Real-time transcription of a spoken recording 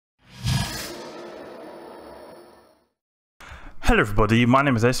Hello everybody, my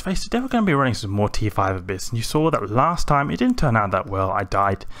name is Ace. Today we're going to be running some more T5 Abyss, and you saw that last time it didn't turn out that well. I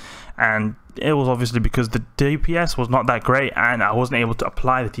died, and it was obviously because the DPS was not that great and I wasn't able to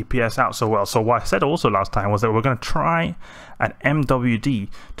apply the DPS out so well. So what I said also last time was that we're going to try an MWD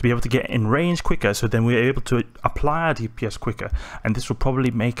to be able to get in range quicker, so then we're able to apply our DPS quicker, and this will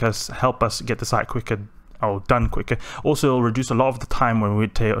probably help us get the site quicker. Done quicker. Also, it'll reduce a lot of the time when we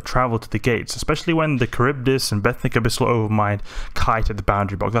travel to the gates, especially when the Charybdis and Bethnic Abyssal Overmind kite at the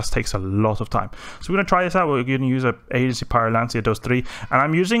boundary box. That takes a lot of time. So we're going to try this out. We're going to use a Agency Pyrolancer, those three, and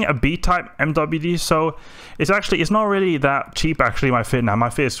I'm using a B-type MWD, so it's not really that cheap actually. My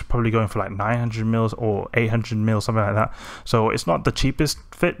fit is probably going for like 900 mils or 800 mils, something like that. So it's not the cheapest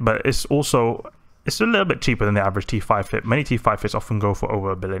fit, but it's a little bit cheaper than the average T5 fit. Many T5 fits often go for over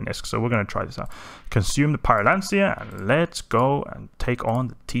 1 billion ISK, so we're going to try this out. Consume the Pyrolancer, and let's go and take on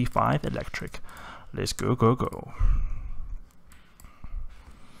the T5 Electric. Let's go.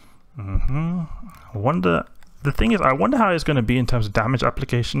 The thing is, I wonder how it's going to be in terms of damage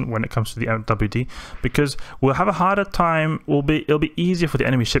application when it comes to the MWD, because we'll have a harder time. It'll be easier for the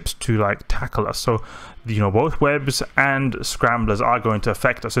enemy ships to like tackle us. So, you know, both webs and scramblers are going to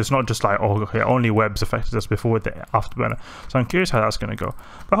affect us. So it's not just like, oh, okay, only webs affected us before with the Afterburner. So I'm curious how that's going to go.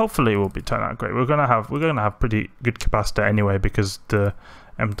 But hopefully it will turn out great. We're gonna have pretty good capacitor anyway, because the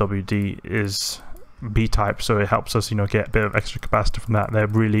MWD is B-type, so it helps us, you know, get a bit of extra capacitor from that. They're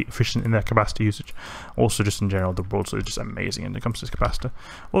really efficient in their capacitor usage. Also, just in general, the Broadsword is just amazing when it comes to this capacitor.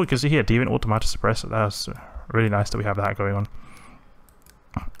 Oh, you can see here, Deviant Automatic Suppressor. That's really nice that we have that going on.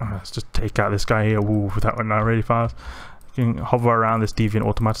 Let's just take out this guy here. Ooh, that went down really fast. You can hover around this Deviant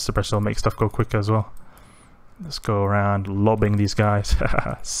Automatic Suppressor, it'll make stuff go quicker as well. Let's go around lobbing these guys.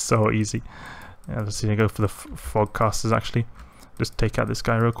 So easy. Yeah, let's see, go for the Fogcasters actually. Just take out this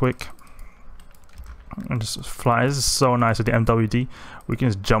guy real quick and just fly. This is so nice with the MWD. We can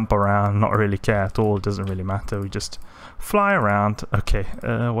just jump around, not really care at all. It doesn't really matter. We just fly around. Okay,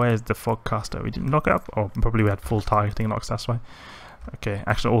 where's the Fogcaster? We didn't knock it up. Oh, probably we had full targeting locks, that's why. Okay,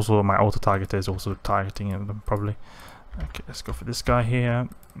 actually also my auto targeter is also targeting them probably. Okay, let's go for this guy here.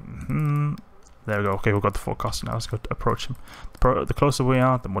 There we go. Okay, we've got the Fogcaster now. Let's go to approach him. The closer we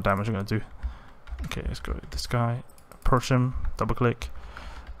are, the more damage we're going to do. Okay, let's go with this guy. Approach him, double click,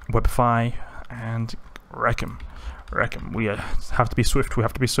 Webify, and wreck him. We have to be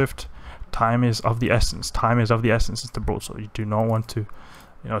swift. Time is of the essence. It's the Broadsword. You do not want to,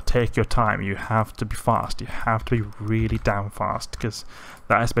 you know, take your time. You have to be fast. You have to be really damn fast, because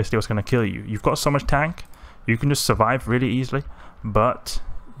that is basically what's going to kill you. You've got so much tank, you can just survive really easily, but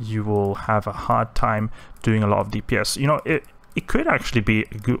you will have a hard time doing a lot of DPS. You know, it could actually be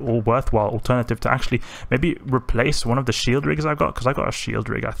a good or worthwhile alternative to actually maybe replace one of the shield rigs I've got, because I got a shield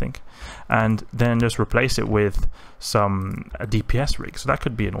rig, I think, and then just replace it with some DPS rig. So that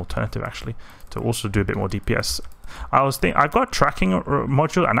could be an alternative actually to also do a bit more DPS. I've got a tracking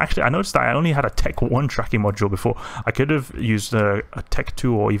module, and actually I noticed that I only had a Tech 1 tracking module before. I could have used a Tech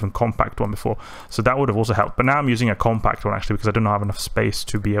 2 or even compact one before, so that would have also helped. But now I'm using a compact one actually, because I don't have enough space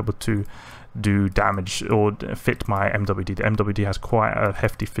to be able to do damage or fit my MWD. The MWD has quite a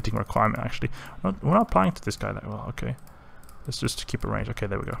hefty fitting requirement actually. We're not applying to this guy that well. Okay, let's just keep a range. Okay,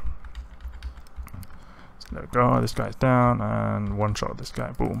 there we go. So there we go. This guy's down, and one shot this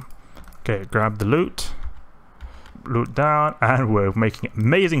guy. Boom. Okay, grab the loot down, and we're making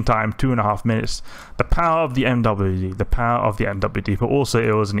amazing time, 2.5 minutes. The power of the MWD, but also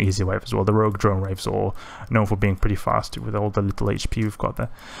it was an easy wave as well. The rogue drone waves are all known for being pretty fast with all the little HP we've got there.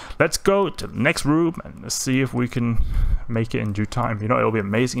 Let's go to the next room and let's see if we can make it in due time. You know, it'll be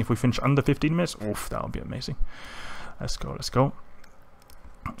amazing if we finish under 15 minutes. Oof, that'll be amazing. Let's go.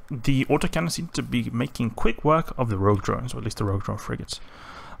 The autocannon seems to be making quick work of the rogue drones, or at least the rogue drone frigates.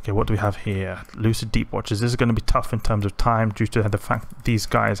 Okay, what do we have here? Lucid Deep Watchers. This is going to be tough in terms of time due to the fact that these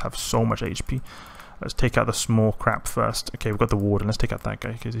guys have so much HP. Let's take out the small crap first. Okay, we've got the Warden. Let's take out that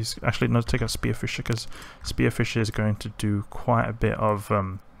guy, because he's actually not take out Spearfisher, because Spearfisher is going to do quite a bit of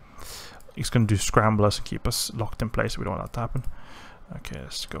he's going to do scramble us and keep us locked in place. We don't want that to happen. Okay,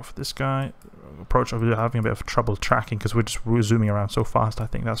 let's go for this guy. Approach. We're having a bit of trouble tracking because we're zooming around so fast. I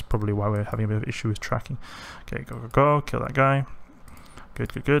think that's probably why we're having a bit of issue with tracking. Okay, go, kill that guy.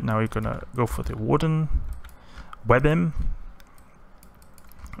 Good. Now we're gonna go for the Warden. Web him.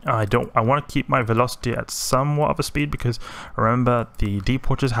 I want to keep my velocity at somewhat of a speed, because remember, the deep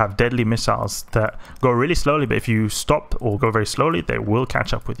waters have deadly missiles that go really slowly, but if you stop or go very slowly, they will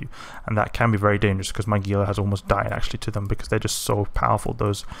catch up with you, and that can be very dangerous, because my Gila has almost died actually to them, because they're just so powerful.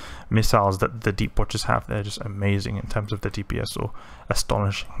 Those missiles that the deep waters have, they're just amazing in terms of the DPS, or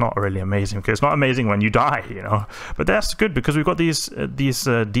astonishing. Not really amazing, because it's not amazing when you die, you know, but that's good, because we've got these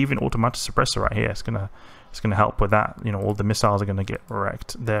Deviant automatic suppressor right here. It's going to help with that. You know, all the missiles are going to get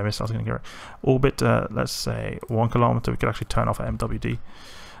wrecked. Their missiles are going to get wrecked. Orbit, let's say 1 kilometer. We could actually turn off MWD.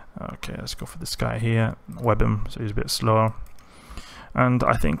 Okay, let's go for this guy here. Web him, so he's a bit slower. And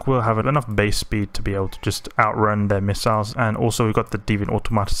I think we'll have enough base speed to be able to just outrun their missiles. And also we've got the Deviant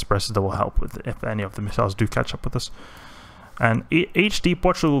automatic suppressors that will help with if any of the missiles do catch up with us. And each deep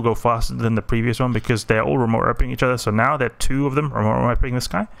watcher will go faster than the previous one, because they're all remote repping each other. So now there are 2 of them remote repping this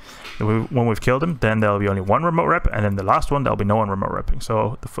guy. When we've killed him, then there'll be only 1 remote rep, and then the last one there'll be no one remote repping.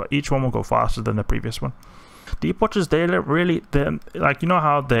 So each one will go faster than the previous one. Deep watchers, they're like, you know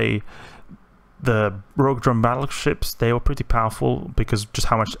how the rogue drone battleships, they were pretty powerful because just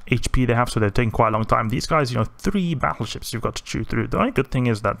how much HP they have, so they're taking quite a long time. These guys, you know, 3 battleships you've got to chew through. The only good thing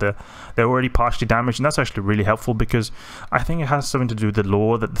is that they're already partially damaged, and that's actually really helpful, because I think it has something to do with the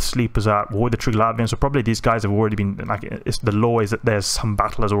lore that the sleepers are at war with the Triglavians. So probably these guys have already been, like, the lore is that there's some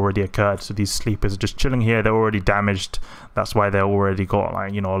battle has already occurred, so these sleepers are just chilling here. They're already damaged. That's why they've already got,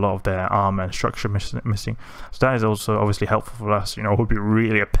 like, you know, a lot of their armor and structure missing. So that is also obviously helpful for us. You know, it would be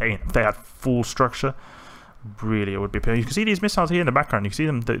really a pain if they had full structure. Really, it would be a pain. You can see these missiles here in the background. You can see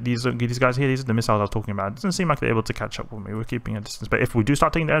them. These guys here. These are the missiles I was talking about. It doesn't seem like they're able to catch up with me. We're keeping a distance. But if we do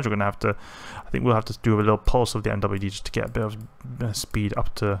start taking the edge, we're gonna have to. I think we'll have to do a little pulse of the MWD just to get a bit of speed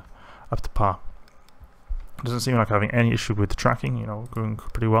up to par. Doesn't seem like having any issue with the tracking, you know, going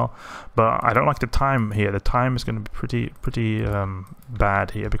pretty well. But I don't like the time here. The time is going to be pretty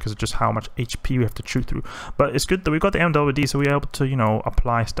bad here, because of just how much HP we have to chew through. But it's good that we've got the MWD, so we're able to, you know,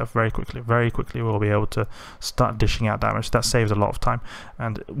 apply stuff very quickly. Very quickly we'll be able to start dishing out damage. That saves a lot of time,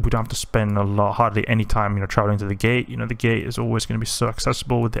 and we don't have to spend hardly any time, you know, traveling to the gate. You know, the gate is always going to be so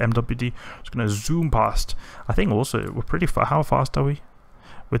accessible with the MWD. It's going to zoom past. I think also we're pretty far. How fast are we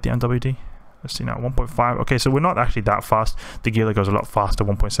with the MWD? Let's see now, 1.5. Okay, so we're not actually that fast. The Gila goes a lot faster,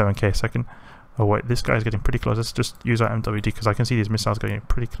 1.7k a second. Oh wait, this guy's getting pretty close. Let's just use our MWD, because I can see these missiles getting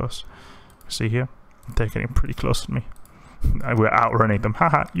pretty close. See here? They're getting pretty close to me. We're outrunning them.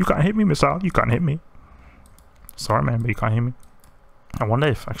 Haha, you can't hit me, missile. You can't hit me. Sorry, man, but you can't hit me. I wonder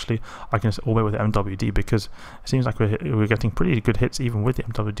if actually I can just orbit with the MWD, because it seems like we're getting pretty good hits even with the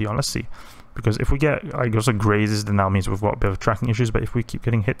MWD on. Let's see, because if we get also grazes, then that means we've got a bit of tracking issues. But if we keep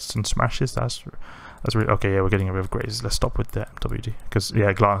getting hits and smashes, that's really okay. Yeah, we're getting a bit of grazes. Let's stop with the MWD, because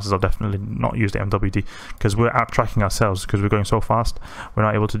yeah, glasses, I'll definitely not use the MWD, because we're out tracking ourselves, because we're going so fast. We're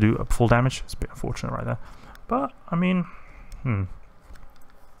not able to do full damage. It's a bit unfortunate right there, but I mean,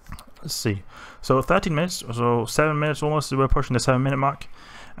 let's see. So 13 minutes, so 7 minutes almost. We're pushing the 7-minute mark,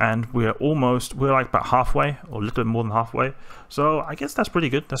 and we're like about halfway, or a little bit more than halfway. So I guess that's pretty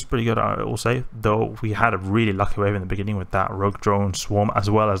good. That's pretty good, I will say. Though we had a really lucky wave in the beginning with that rogue drone swarm, as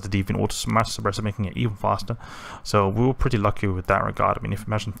well as the Deviant automatic suppressor, making it even faster. So we were pretty lucky with that regard. I mean, if you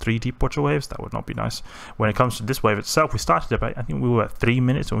imagine 3 deep watcher waves, that would not be nice. When it comes to this wave itself, we started about, I think we were at 3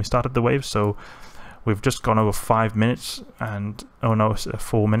 minutes when we started the wave. So we've just gone over 5 minutes, and oh no, it's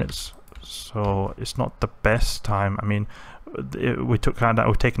 4 minutes. So it's not the best time. I mean, we've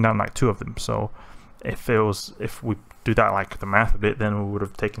taken down like 2 of them. So if we do that, like the math a bit, then we would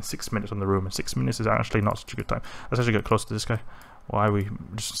have taken 6 minutes on the room, and 6 minutes is actually not such a good time. Let's actually get close to this guy. Why are we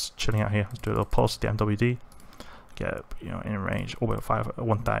just chilling out here? Let's do a little pulse to the MWD. Get, you know, in range all the way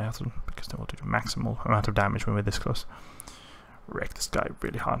 1,000, because then we'll do the maximal amount of damage when we're this close. Wreck this guy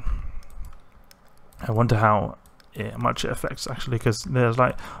really hard. I wonder how much it affects, actually, because there's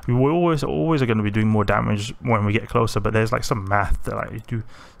like, we always are going to be doing more damage when we get closer, but there's like some math that like you do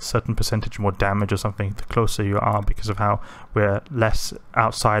certain percentage more damage or something the closer you are, because of how we're less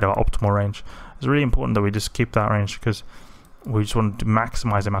outside our optimal range. It's really important that we just keep that range, because we just want to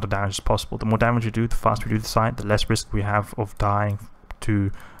maximize the amount of damage as possible. The more damage we do, the faster we do the site, the less risk we have of dying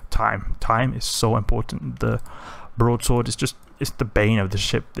to time. Time is so important. The broadsword is just, it's the bane of the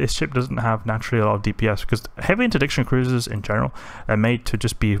ship. This ship doesn't have naturally a lot of DPS, because heavy interdiction cruisers in general are made to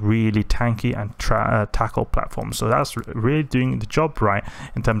just be really tanky and tackle platforms. So that's really doing the job right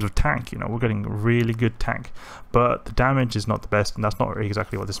in terms of tank. You know, we're getting really good tank, but the damage is not the best, and that's not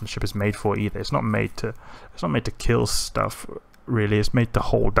exactly what this ship is made for either. It's not made to kill stuff. Really, it's made to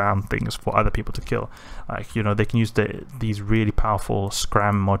hold down things for other people to kill. Like, you know, they can use these really powerful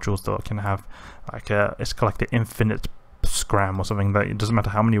scram modules that can have like it's like the infinite scram or something, that it doesn't matter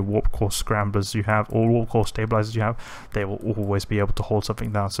how many warp core scramblers you have or warp core stabilizers you have, they will always be able to hold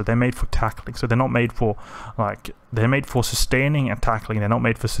something down. So they're made for tackling, so they're not made for they're made for sustaining and tackling. They're not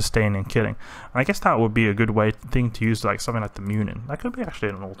made for sustaining and killing. And I guess that would be a good thing to use, like something like the Munin. That could be actually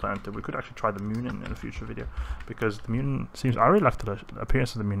an alternative. We could actually try the Munin in a future video, because the Munin seems, I really like the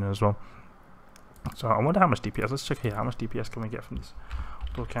appearance of the Munin as well. So I wonder how much DPS. Let's check here. How much DPS can we get from this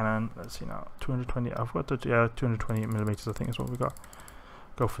autocannon? Let's see now. 220. I've got the 220 millimeters. I think is what we got.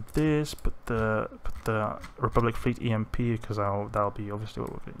 Go for this. Put the Republic Fleet EMP, because that'll be obviously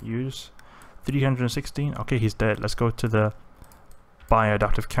what we're going to use. 316. Okay, he's dead. Let's go to the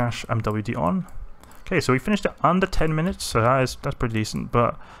bioadaptive cache MWD on. Okay, so we finished it under 10 minutes. So that's pretty decent.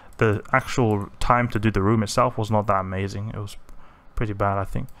 But the actual time to do the room itself was not that amazing. It was pretty bad, I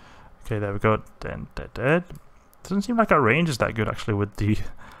think. Okay, there we go. Then dead. Doesn't seem like our range is that good actually. With the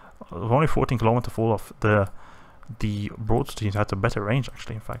only 14 kilometer fall off, the Broadsword had a better range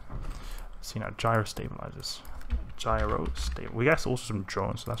actually. In fact, let's see now, Gyrostabilizers. We got also some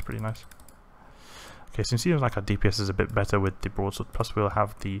drones, so that's pretty nice. Okay, so it seems like our DPS is a bit better with the Broadsword. Plus, we'll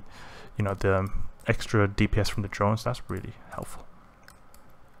have the the extra DPS from the drones. That's really helpful.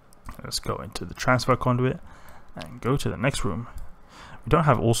 Let's go into the transfer conduit and go to the next room. We don't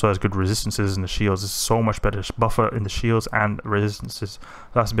have also as good resistances in the shields. There's so much better buffer in the shields and resistances.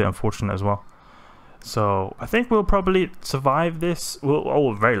 That's a bit unfortunate as well. So I think we'll probably survive this.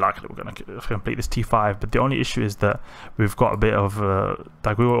 Very likely we're going to complete this T5. But the only issue is that we've got a bit of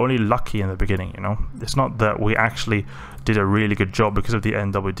we were only lucky in the beginning. It's not that we actually did a really good job because of the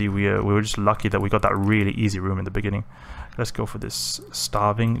MWD. We were just lucky that we got that really easy room in the beginning. Let's go for this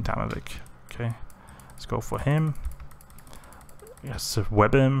starving Damavik. Okay, let's go for him. Yes,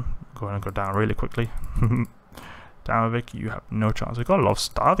 web him. Going to go down really quickly. Damavik, you have no chance. We've got a lot of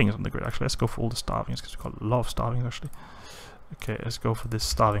starvings on the grid actually. Let's go for all the starvings because we've got a lot of starvings actually. Okay, let's go for this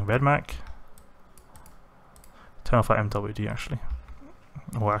starving Vedmak. Turn off our MWD actually.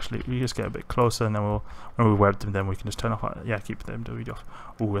 Or actually, we just get a bit closer and then when we web them, then we can just turn off our, keep the MWD off.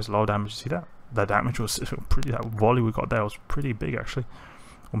 Oh, there's a lot of damage. You see that? That damage was pretty, that volley we got there was pretty big actually.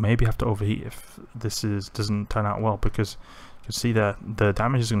 Or maybe have to overheat if this doesn't turn out well, because you can see that the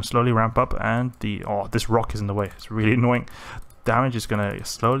damage is going to slowly ramp up, and this rock is in the way. It's really annoying. Damage is going to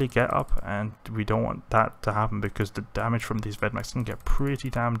slowly get up, and we don't want that to happen, because the damage from these Vedmaks can get pretty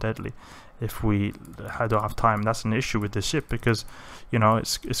damn deadly if we don't have time. That's an issue with this ship, because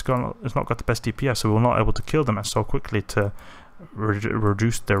it's not got the best DPS, so we're not able to kill them so quickly to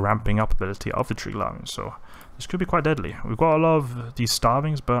reduce the ramping up ability of the trigger line. So this could be quite deadly. We've got a lot of these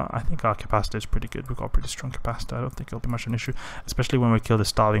starvings, but I think our capacitor is pretty good. We've got a pretty strong capacitor. I don't think it'll be much of an issue, especially when we kill the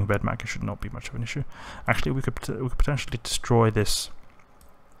starving Vedmak. It should not be much of an issue. Actually, we could potentially destroy this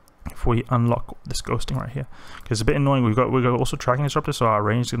if we unlock this ghosting right here, because it's a bit annoying. We've got also tracking disruptor, so our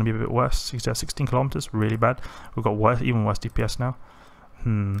range is going to be a bit worse. 16 kilometers, really bad. We've got even worse DPS now.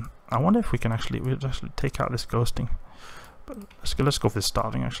 I wonder if we can actually take out this ghosting. But let's go for this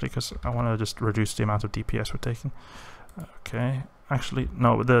starving actually, because I want to just reduce the amount of DPS we're taking. Okay, actually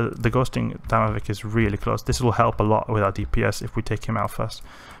no, the ghosting Damavik is really close. This will help a lot with our DPS if we take him out first.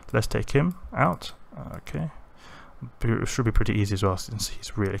 Let's take him out. Okay, it should be pretty easy as well since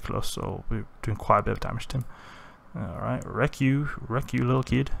he's really close, so we're doing quite a bit of damage to him. Alright, wreck you little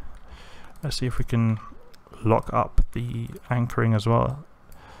kid. Let's see if we can lock up the anchoring as well.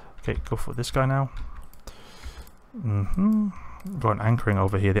 Okay, go for this guy now. Got an anchoring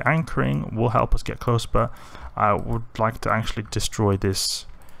over here. The anchoring will help us get close, but I would like to actually destroy this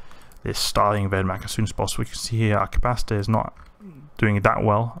starving Vedmak as soon as possible. You can see here our capacitor is not doing that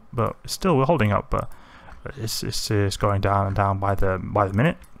well, but still we're holding up, but it's going down and down by the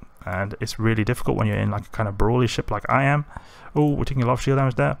minute, and it's really difficult when you're in like a kind of brawly ship like I am. Oh, we're taking a lot of shield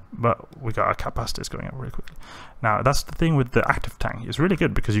damage there, but we got our capacitors going up really quickly. Now that's the thing with the active tank. It's really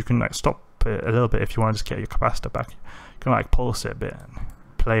good because you can like stop it a little bit if you want to just get your capacitor back. You can like pulse it a bit and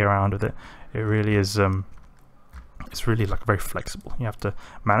play around with it. It really is it's really like very flexible. You have to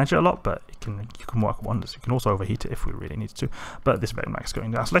manage it a lot, but you can work wonders. You can also overheat it if we really need to. But this Vedmak is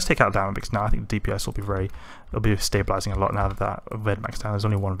going down, so let's take out Damavik because now I think the DPS will be stabilizing a lot now that Vedmak's down. There's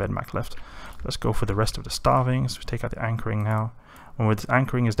only one Vedmak left. Let's go for the rest of the starvings. We take out the anchoring now. When this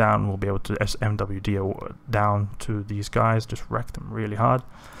anchoring is down, we'll be able to MWD down to these guys, just wreck them really hard.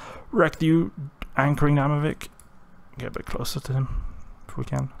 Wreck you, anchoring Damavik. Get a bit closer to him if we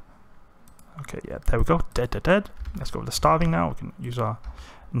can. Okay, yeah, there we go. Dead. Let's go with the starving now. We can use our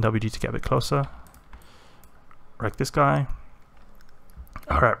MWD to get a bit closer. Wreck this guy.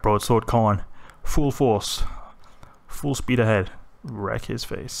 Alright, Broadsword Con. Full force. Full speed ahead. Wreck his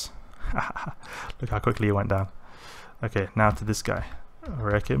face. Look how quickly he went down. Okay, now to this guy.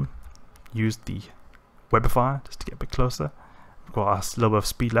 Wreck him. Use the Webifier just to get a bit closer. We've got a little bit of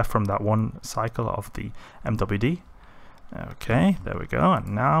speed left from that one cycle of the MWD. Okay, there we go.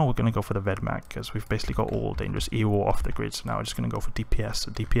 And now we're going to go for the Vedmak because we've basically got all dangerous E-War off the grid. So now we're just going to go for DPS.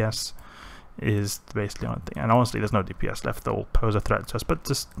 So DPS is basically the only thing. And honestly, there's no DPS left that will pose a threat to us, but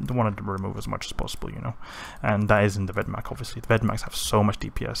just wanted to remove as much as possible, you know. And that is in the Vedmak, obviously. The Vedmaks have so much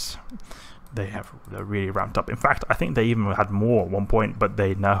DPS. They're really ramped up. In fact, I think they even had more at one point, but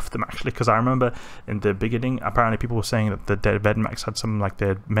they nerfed them actually. Because I remember in the beginning, apparently people were saying that the Vedmaks had something like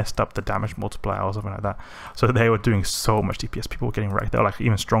they messed up the damage multiplier or something like that. So they were doing so much DPS. People were getting wrecked. They were like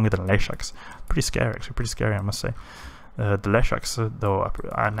even stronger than Leshaks. Pretty scary, actually. Pretty scary, I must say. The Leshaks, though,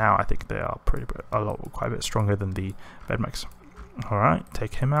 now I think they are quite a bit stronger than the Vedmaks. All right,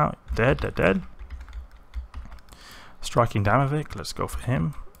 take him out. Dead. Striking Damavik. Let's go for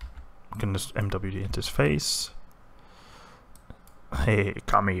him. Can just MWD into his face. Hey,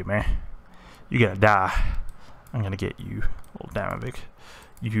 come here, man. You're gonna die. I'm gonna get you, old Damavik.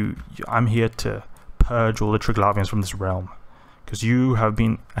 I'm here to purge all the Triglavians from this realm, because you have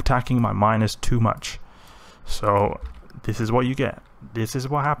been attacking my miners too much. So this is what you get. This is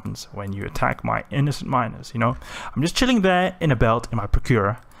what happens when you attack my innocent miners. You know, I'm just chilling there in a belt in my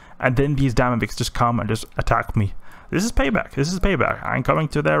procurer, and then these Damaviks just come and just attack me. This is payback. This is payback. I'm coming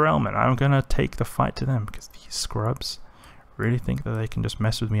to their realm and I'm gonna take the fight to them because these scrubs really think that they can just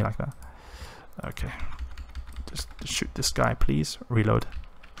mess with me like that. Okay, just shoot this guy, please. Reload.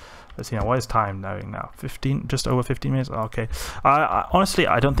 Let's see now. What is time now? 15, just over 15 minutes. Okay. Honestly,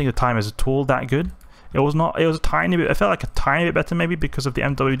 I don't think the time is at all that good. It was not. It was a tiny bit. I felt like a tiny bit better maybe because of the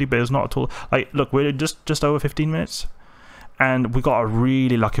MWD, but it was not at all. Like, look, we're just over 15 minutes. And we got a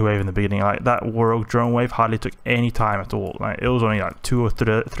really lucky wave in the beginning. Like that rogue drone wave hardly took any time at all. Like it was only like 2 or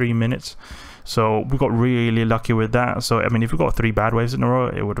 3 minutes. So we got really lucky with that. So I mean, if we got 3 bad waves in a row,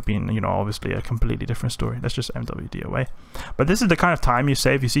 it would have been, you know, obviously a completely different story. That's just MWD away. But this is the kind of time you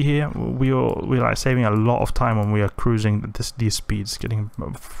save. You see here, we're like saving a lot of time when we are cruising these speeds, getting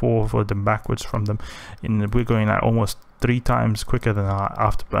forward and backwards from them. And we're going like almost 3 times quicker than our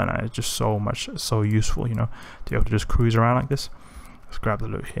Afterburner. It's just so useful, you know, to be able to just cruise around like this. Let's grab the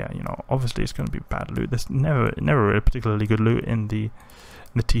loot here. You know, obviously it's going to be bad loot. There's never really particularly good loot in the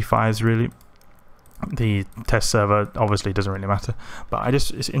T5s really. The test server obviously doesn't really matter, but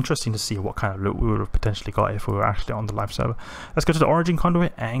it's interesting to see what kind of loot we would have potentially got if we were actually on the live server. Let's go to the origin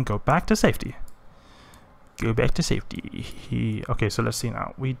conduit and go back to safety. Go back to safety. Okay, so let's see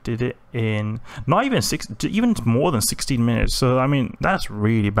now. We did it in not even even more than 16 minutes. So I mean, that's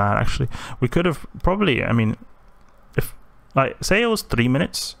really bad actually. We could have probably, I mean, if like say it was 3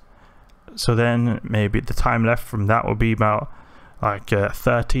 minutes, so then maybe the time left from that would be about like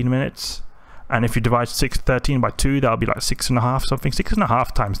 13 minutes. And if you divide 13 by 2, that'll be like 6.5 something.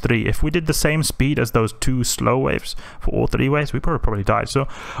 6.5 times 3. If we did the same speed as those 2 slow waves for all 3 waves, we probably died. So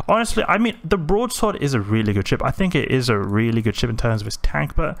honestly, I mean, the Broadsword is a really good ship. I think it is a really good ship in terms of its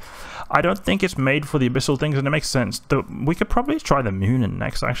tank, but I don't think it's made for the abyssal things, and it makes sense. We could probably try the Munin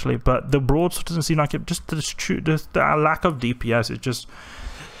next, actually, but the Broadsword doesn't seem like it. Just the lack of DPS is just...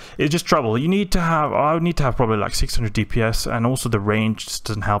 It's just trouble. You need to have, I would need to have probably like 600 DPS, and also the range just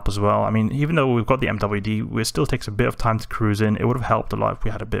doesn't help as well. I mean, even though we've got the MWD, it still takes a bit of time to cruise in. It would have helped a lot if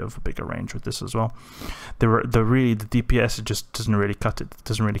we had a bit of a bigger range with this as well. The DPS, it just doesn't really cut it. It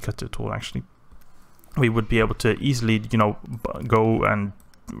doesn't really cut it at all, actually. We would be able to easily, you know, go and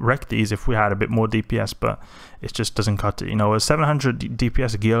wreck these if we had a bit more DPS, but it just doesn't cut it. You know, a 700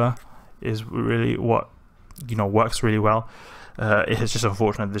 DPS Gila is really what, you know, works really well. It is just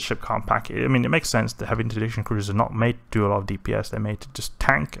unfortunate that the ship can't pack it. I mean, it makes sense that heavy interdiction cruisers are not made to do a lot of DPS. They're made to just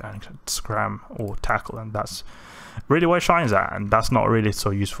tank and scram or tackle, and that's really where it shines at. And that's not really so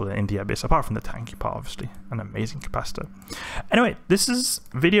useful in the Abyss, apart from the tanky part, obviously. An amazing capacitor. Anyway, this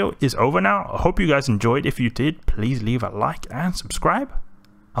video is over now. I hope you guys enjoyed. If you did, please leave a like and subscribe.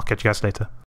 I'll catch you guys later.